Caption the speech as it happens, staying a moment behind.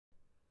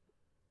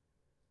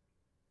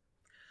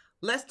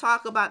Let's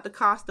talk about the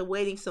cost of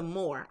waiting some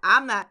more.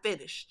 I'm not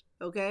finished.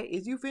 Okay.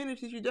 Is you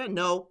finished? Is you done?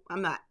 No,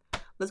 I'm not.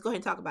 Let's go ahead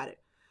and talk about it.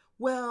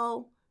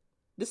 Well,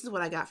 this is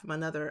what I got from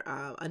another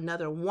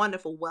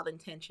wonderful,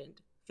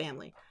 well-intentioned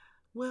family.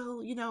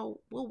 Well,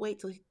 we'll wait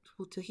till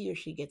he or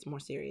she gets more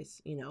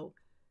serious.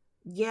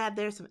 Yeah,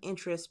 there's some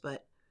interest,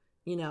 but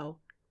you know,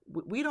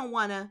 we don't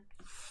want to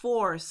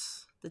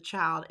force the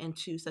child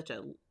into such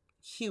a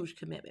huge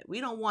commitment.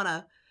 We don't want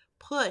to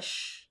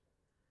push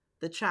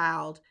the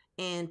child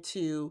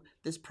into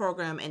this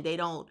program and they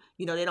don't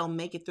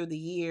make it through the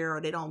year,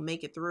 or they don't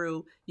make it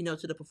through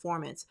to the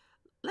performance.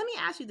 Let me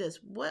ask you this: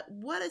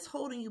 what is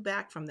holding you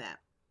back from that?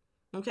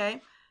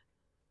 Okay.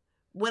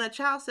 When a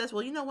child says,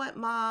 well, you know what,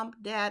 mom,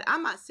 dad,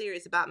 I'm not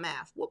serious about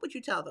math, what would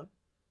you tell them?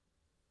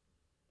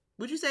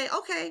 Would you say,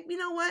 okay, you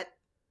know what,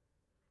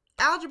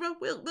 algebra,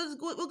 we'll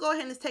go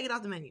ahead and just take it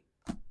off the menu?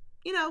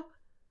 you know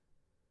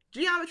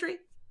Geometry,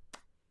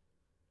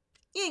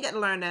 you ain't got to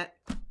learn that.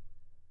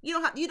 You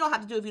don't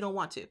have to do it if you don't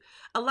want to.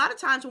 A lot of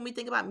times when we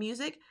think about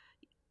music,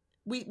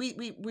 we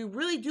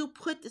really do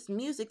put this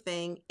music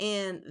thing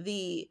in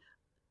the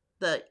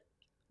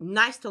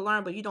nice to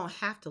learn, but you don't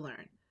have to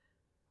learn.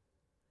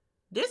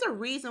 There's a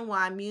reason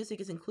why music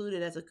is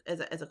included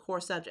as a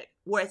core subject,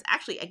 where it's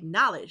actually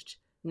acknowledged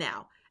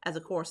now as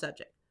a core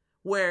subject,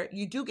 where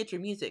you do get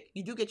your music,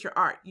 you do get your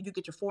art, you do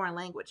get your foreign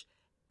language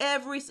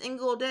every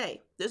single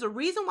day. There's a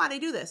reason why they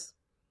do this.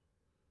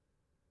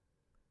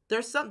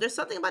 There's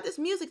something about this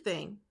music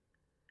thing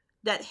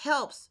that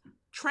helps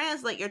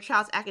translate your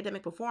child's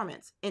academic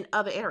performance in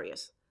other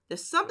areas.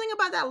 There's something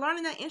about that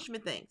learning that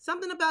instrument thing,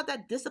 something about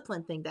that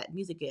discipline thing that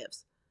music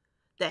gives,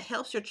 that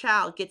helps your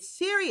child get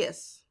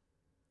serious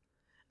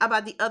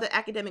about the other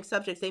academic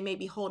subjects they may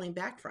be holding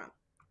back from.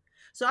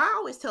 So I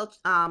always tell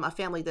a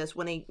family this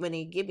when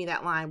they give me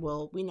that line.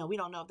 Well, we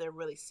don't know if they're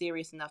really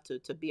serious enough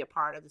to be a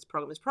part of this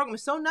program. This program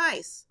is so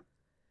nice,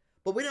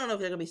 but we don't know if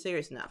they're going to be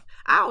serious enough.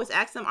 I always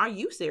ask them, are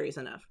you serious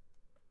enough?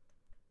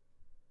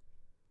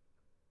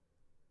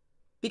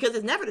 Because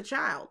it's never the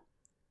child.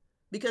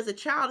 Because the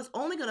child is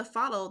only going to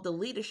follow the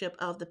leadership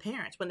of the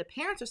parents. When the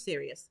parents are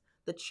serious,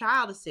 the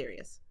child is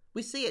serious.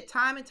 We see it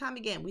time and time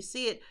again. We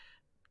see it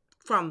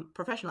from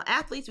professional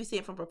athletes. We see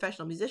it from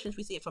professional musicians.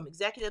 We see it from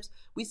executives.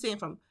 We see it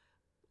from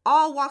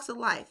all walks of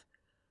life.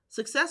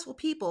 Successful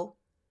people,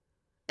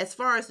 as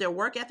far as their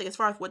work ethic, as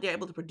far as what they're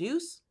able to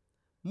produce,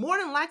 more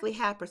than likely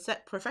have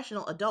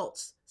professional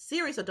adults,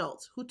 serious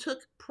adults, who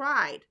took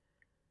pride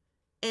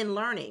in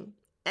learning,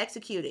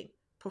 executing,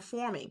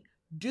 performing,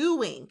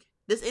 doing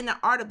this, in the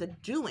art of the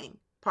doing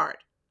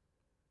part.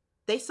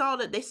 They saw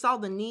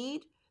the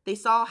need, they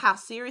saw how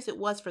serious it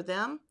was for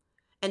them,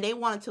 and they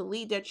wanted to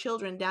lead their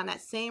children down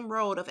that same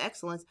road of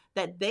excellence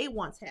that they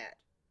once had.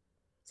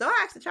 So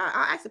I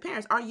ask the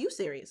parents, are you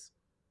serious?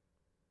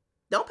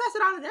 Don't pass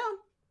it on to them.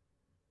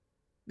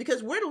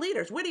 Because we're the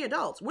leaders, we're the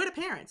adults, we're the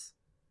parents.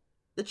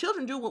 The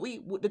children do what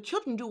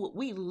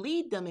we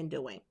lead them in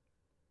doing.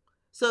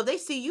 So if they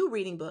see you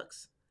reading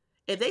books,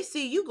 if they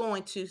see you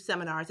going to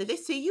seminars, if they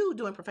see you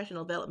doing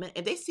professional development,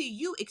 if they see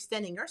you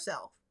extending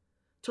yourself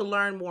to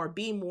learn more,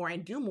 be more,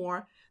 and do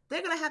more,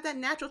 they're going to have that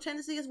natural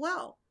tendency as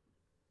well.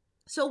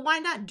 So why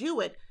not do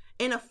it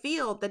in a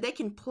field that they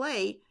can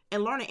play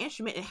and learn an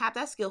instrument and have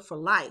that skill for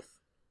life?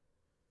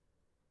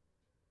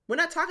 We're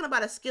not talking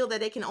about a skill that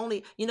they can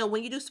only,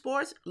 when you do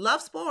sports,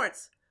 love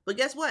sports. But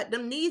guess what?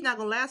 Them knees not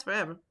going to last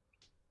forever.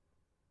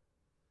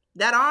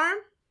 That arm,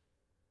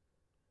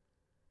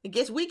 it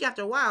gets weak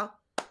after a while.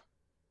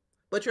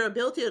 But your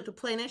ability to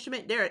play an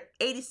instrument, there are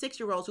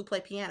 86-year-olds who play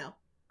piano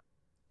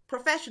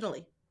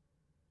professionally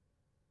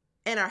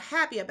and are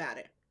happy about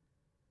it.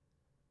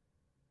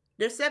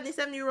 There's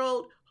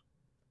 77-year-old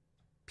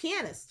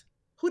pianists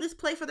who just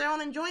play for their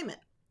own enjoyment,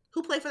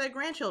 who play for their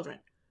grandchildren.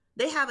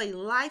 They have a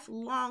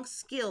lifelong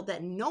skill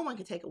that no one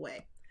can take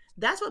away.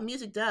 That's what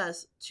music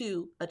does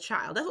to a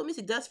child. That's what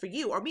music does for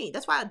you or me.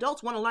 That's why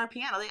adults want to learn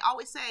piano. They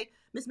always say,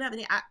 Miss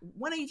Mevany,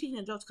 when are you teaching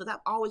adults? Because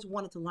I've always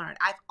wanted to learn.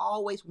 I've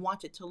always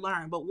wanted to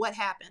learn. But what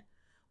happened?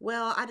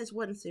 Well, I just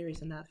wasn't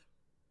serious enough.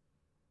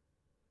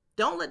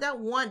 Don't let that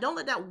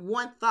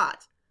one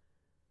thought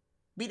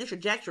be the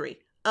trajectory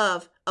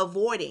of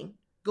avoiding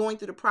going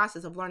through the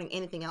process of learning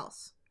anything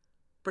else,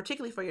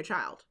 particularly for your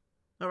child.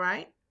 All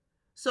right?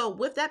 So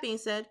with that being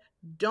said,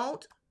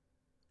 don't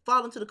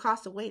fall into the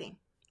cost of waiting.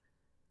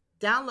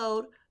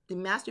 Download the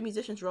Master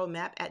Musicians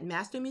Roadmap at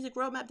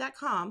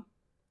mastermusicroadmap.com.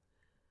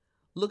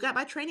 Look at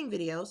my training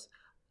videos.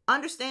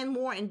 Understand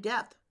more in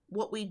depth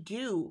what we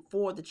do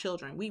for the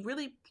children. We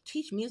really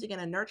teach music in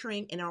a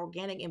nurturing and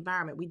organic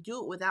environment. We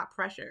do it without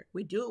pressure.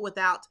 We do it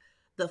without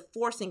the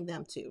forcing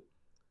them to.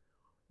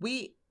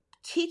 We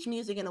teach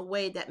music in a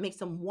way that makes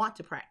them want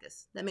to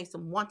practice, that makes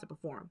them want to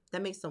perform,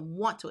 that makes them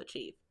want to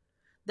achieve.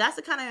 That's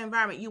the kind of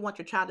environment you want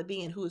your child to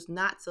be in, who is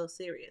not so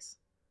serious.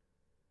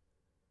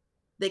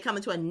 They come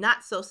into a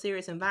not so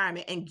serious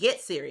environment and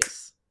get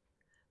serious.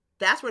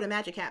 That's where the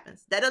magic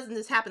happens. That doesn't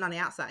just happen on the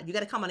outside. You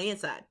got to come on the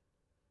inside.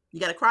 You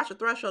got to cross your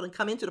threshold and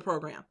come into the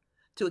program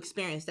to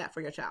experience that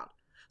for your child.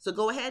 So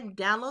go ahead and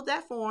download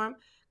that form.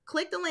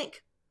 Click the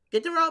link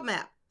Get the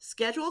roadmap.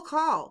 Schedule a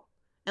call,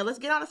 and let's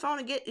get on the phone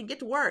and get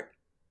to work.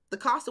 The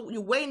cost of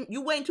you waiting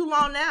too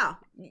long now.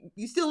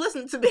 You still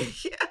listening to me?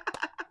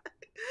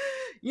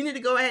 You need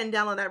to go ahead and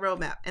download that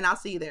roadmap, and I'll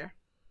see you there.